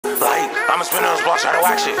I'ma spin on those blocks, try to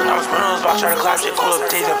wax shit. I'ma spin on those blocks, try to clap shit. Cool up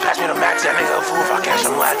days and pass me the max. That nigga a fool if I catch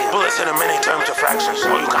him lacking. Bullets in a minute, turn to fractions.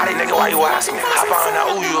 Oh, you got it, nigga, why you asking? Hop on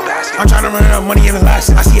now, ooh, you a basket. I'm tryna run out money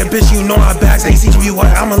everlasting. I see a bitch, you know I back. Say, see you what,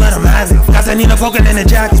 I'ma let him have it. Got that Nina poking in the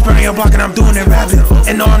jacket. Spraying your block and I'm doing it rapid.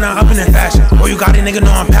 And no, I'm not up in the fashion. Oh, you got it, nigga,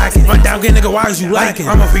 know I'm packing. Run down, get nigga, why is you lacking?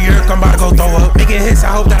 I'm up for Europe, I'm about to go throw up. Making hits,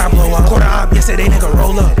 I hope that I blow up. Quarter up, yesterday, nigga,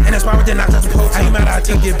 roll up. And that's why we did not touch the post. How you mad I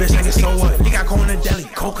took your bitch, nigga, so what? He got cold in the deli,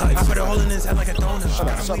 cold cut. I put a hole in his head like a donut.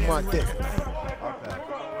 Suck my dick.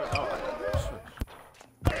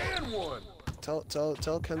 Tell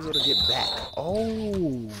Kenzo to get back.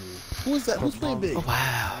 Oh, who is that? Who's playing big? Oh,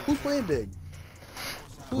 wow. Who's playing big?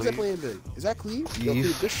 Who's that playing big? Is that Cleve? Yo,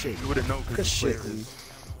 Cleve, good shit. You wouldn't know. Good shit, Cleve.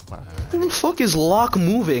 Who the fuck is Lock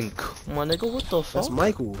moving? My nigga, what the fuck? That's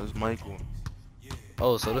Michael. That's Michael.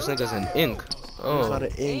 Oh, so this nigga's an ink. Oh. It's not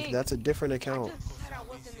an ink. That's a different account.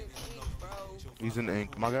 He's an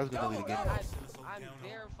ink. My guy's gonna lead the game. I'm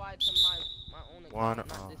verified to my own One.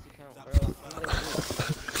 account. This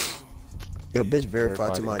account, Yo, bitch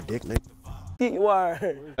verified to my dick, nigga.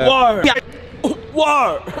 Word.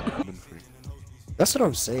 That's what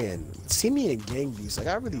I'm saying. See me in Gang Beast. Like,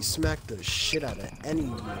 I really smacked the shit out of any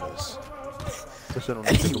niggas.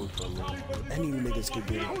 Any niggas could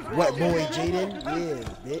do it. What, boy, Jaden? Yeah,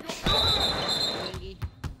 bitch.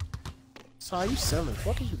 So, how you selling?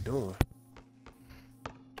 What are you doing?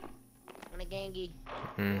 On a gangy.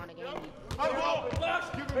 Hmm. On a gangy.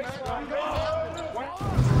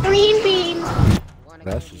 Green beans.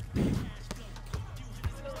 That's just...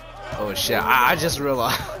 Oh shit, I just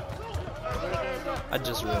realized. I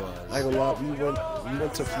just realized. I ain't gonna lie, we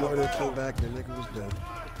went to Florida, came back, and the nigga was dead.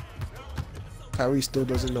 Kyrie still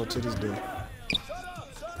doesn't know to this day.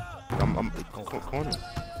 I'm corner.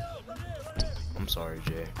 I'm sorry,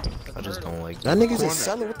 Jay. I just don't like. That niggas is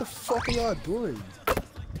selling. What the fuck are y'all doing?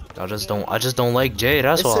 I just don't like Jay.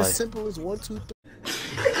 That's why. It's as simple as 1, 2, 3.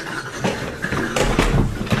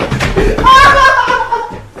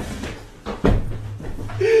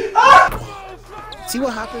 See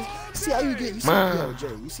what happens? See how you get? You see, yo,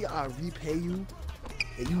 Jay. You see how I repay you,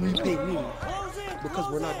 and you repay me because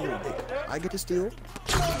we're not doing dick. I get to steal. You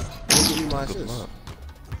give me my assist.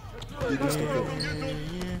 You get to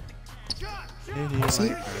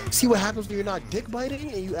steal. See what happens when you're not dick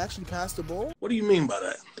biting and you actually pass the ball? What do you mean by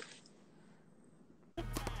that?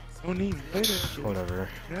 Don't need later. Whatever.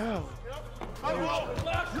 No.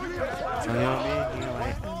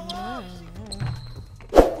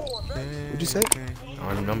 What'd you say?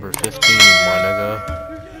 I'm number 15, my nigga.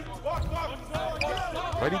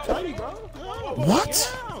 Ready, tighty, bro.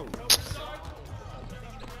 What?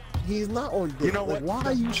 He's not on dick. You know what? Like,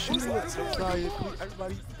 why are you shooting it? Sorry,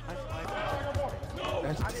 everybody.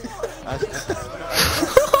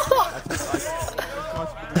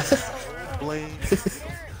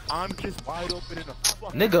 I'm just wide open in a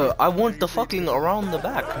Nigga, I want the fucking around the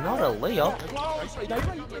back, not a layup.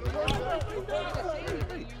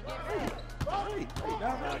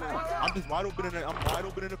 I'm just wide open in the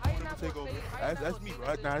corner to take over. That's me,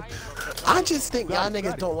 bro. I just think y'all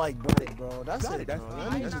niggas don't like bread, bro. That's it, bro.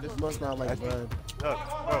 Y'all niggas just must not like bread. Yeah,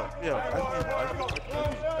 that's me.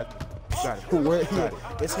 Got it. Where, yeah,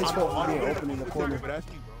 it's his fault for being open in the corner. But that's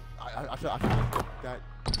me, bro. I should have got.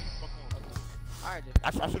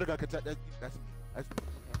 I should have got contested. That's me. I'm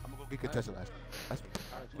gonna go get contested last. That's me.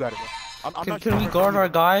 You got it, bro. Can we guard our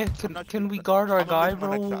guy? Can we guard our guy,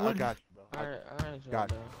 bro? I got you, bro.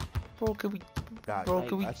 Got it. Bro, can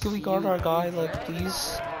we guard our guy, like,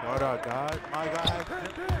 please? Guard our guy, my guy.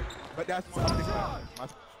 But that's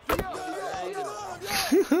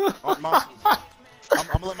I'm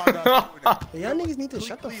gonna let my guy do that. Y'all niggas need to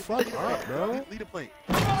shut the fuck up, bro. Lead the plane.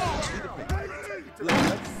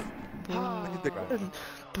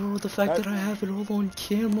 Bro, the fact that I have it all on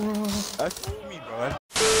camera. That's me, bro.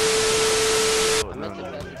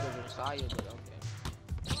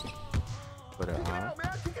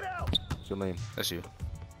 What's your name? That's you.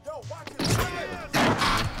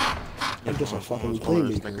 I'm just a fucking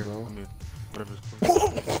playmaker, bro.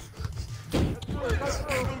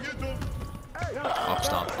 Op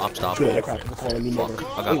stop. True, that crap for calling me nigga.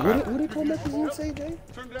 I got crap. What did Cole Magazine say, Jay?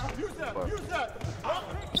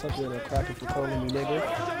 Something like cracker for calling me nigga.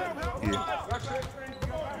 Yeah.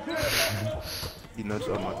 He knows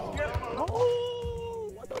so much.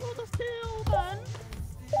 Oh, I don't know the skill, man.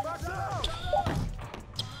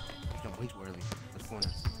 Wait too early. Let's go in.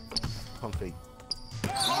 Pump fake.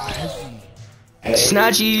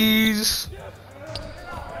 Snatchies!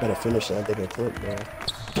 Better finish that nigga clip, bro.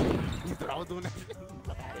 You thought I was doing that?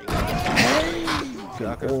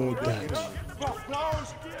 Good old Dutch.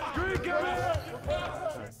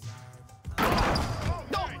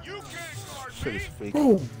 shit is fake.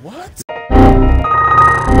 Bro, what?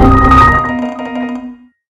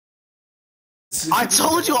 I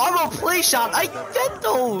told you I'm a play shot. I get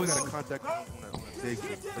those. You gotta contact me on a big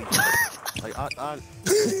thing. Like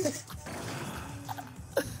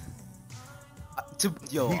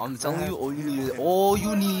Yo, I'm telling you, all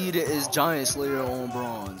you need is Giant Slayer on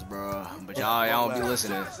bronze, bro. But y'all don't be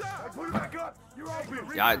listening.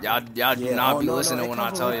 Y'all not be listening when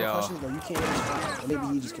I tell y'all. You can't. Maybe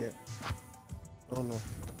he just can't. I don't know.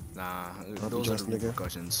 Nah, those are the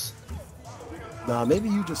repercussions. Nah, maybe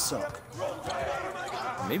you just suck.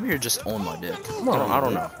 Maybe you're just on my dick. I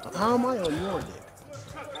don't know. How am I on your dick?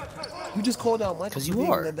 You just called out Michael for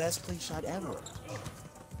being are the best play shot ever.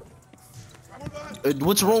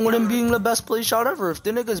 What's wrong with him being the best play shot ever? If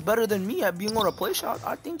the nigga's better than me at being on a play shot,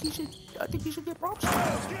 I think he should get props.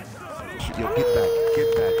 Yo,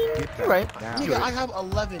 get back. Right. Nigga, I have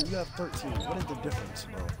 11, you have 13. What is the difference,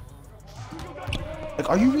 bro? Like,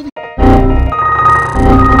 are you really hooping?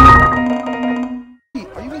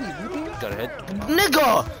 Got a hit.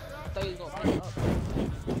 Nigga!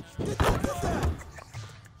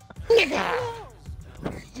 Nigga!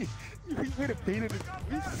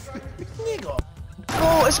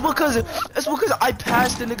 Bro, it's because I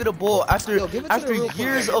passed the nigga the ball after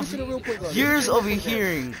years of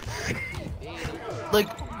hearing. Like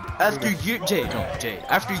after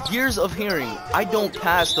years of hearing, I don't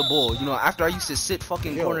pass the ball. You know, after I used to sit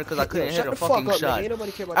fucking corner because I couldn't hit a fucking shot.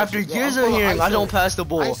 After years of hearing, I don't pass the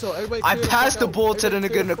ball. I pass the ball to the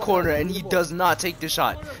nigga in the corner and he does not take the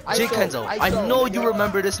shot. Jay Kenzo, I know you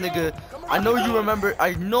remember this nigga. I know you remember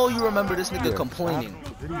this nigga complaining.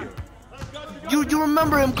 You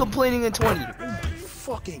remember him complaining in 20?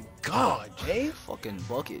 Fucking God, Jay. Fucking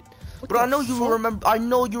bucket. But I know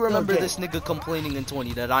you remember this nigga complaining in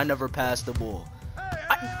 20 that I never passed the ball. And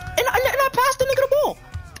I passed the nigga the ball.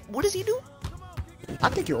 What does he do? I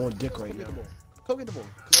think you're on dick right now. Go get the ball.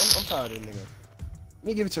 Cause I'm tired of this nigga. Let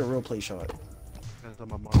me give it to a real play shot.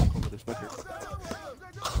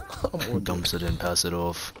 Dumps it in, pass it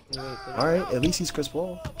off. Alright, at least he's Chris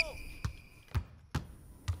Paul.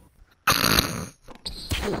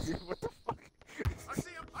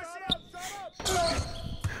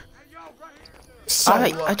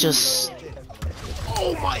 I just.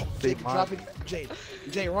 Oh my! Jay, drop it.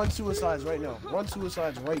 Jay, run suicides right now. Run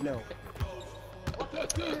suicides right now.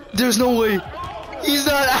 There's no way. He's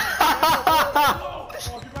not.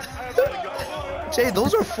 Jay,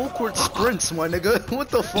 those are full court sprints, my nigga. What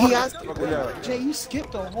the fuck? Jay, you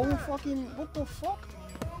skipped the whole fucking. What the fuck?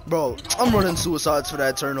 Bro, I'm running suicides for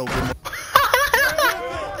that turnover.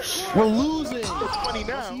 We're losing. It's 20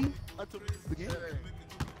 now.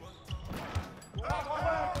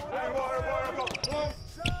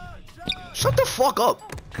 Shut the fuck up.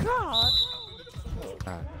 God.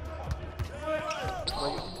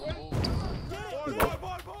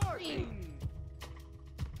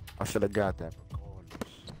 I should have got that.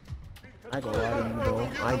 I ain't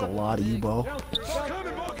gonna lie to you, bro.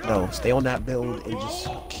 No, stay on that build and just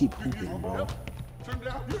keep hooping, bro.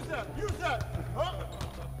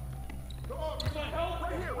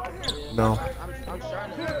 No.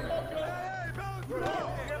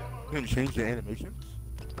 You didn't change the animations?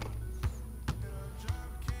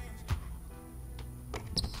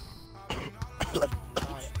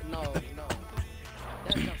 No. That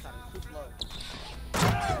jump shot is too slow.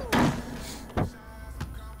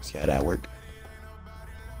 See how that worked?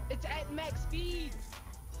 It's at max speed.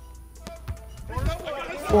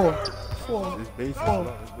 Four. This base is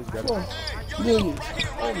low. This got Four. Millions.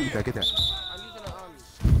 Get that.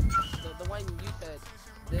 I'm using the one you said.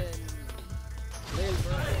 Then.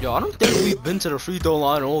 Yo, I don't think we've been to the free throw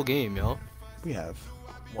line all game, yo. We have.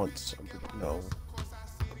 Once. No.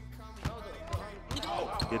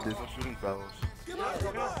 Get this shooting fouls.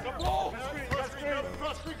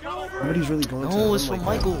 Nobody's really going to. No, it's from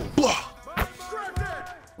Michael.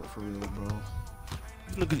 For real, bro.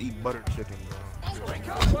 These niggas eat butter chicken, bro.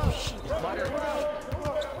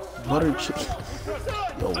 Butter chicken.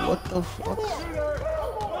 Yo, what the fuck?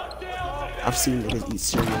 I've seen niggas eat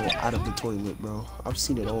cereal out of the toilet, bro. I've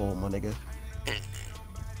seen it all, my nigga. You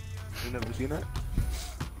never seen that?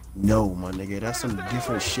 No, my nigga. That's some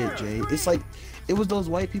different shit, Jay. It's like, it was those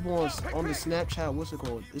white people on the Snapchat, what's it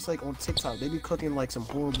called? It's like on TikTok. They be cooking like some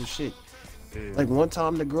horrible shit. Yeah. Like one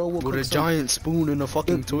time the girl will cook a giant spoon in the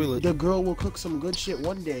fucking toilet. The girl will cook some good shit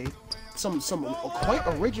one day. Some quite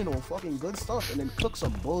original fucking good stuff, and then cook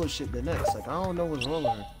some bullshit the next. Like, I don't know what's wrong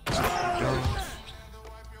with her.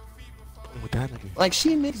 Like,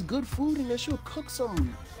 she makes good food and then she'll cook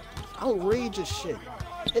some outrageous shit.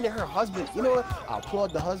 And then her husband, you know what? I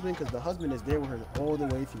applaud the husband because the husband is there with her all the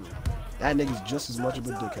way through. That nigga's just as much of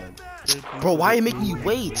a dickhead. Bro, why you make me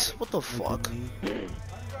wait? What the fuck?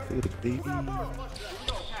 Baby.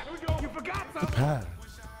 Pass.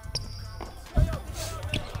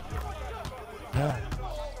 Pass.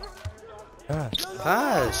 Pass.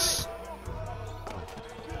 Pass.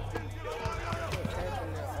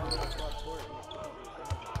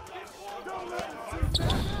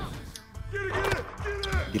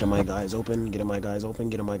 Get my guys open, get my guys open,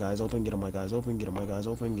 get my guys open, get my guys open, get my guys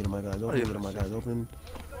open, get my guys open, get my guys open.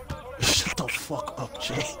 Shut the fuck up,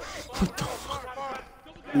 Jay. What the fuck?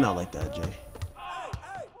 Not like that, Jay.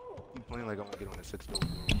 You playing like I'm gonna get on the 6th door.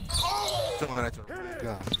 Something like that.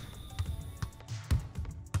 God.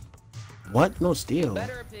 What? No steal.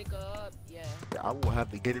 Better pick up, yeah. Yeah, I will have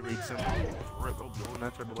the Gatorade symbol. Rip, I'm doing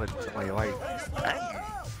that type of like somebody like.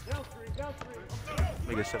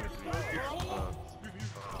 Make it 73.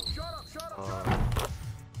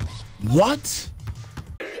 What?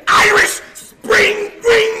 Irish Spring,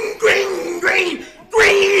 green, green, green,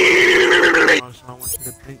 green.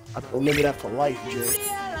 We'll make that for life, Jay.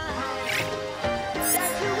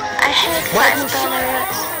 I had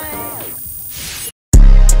 $5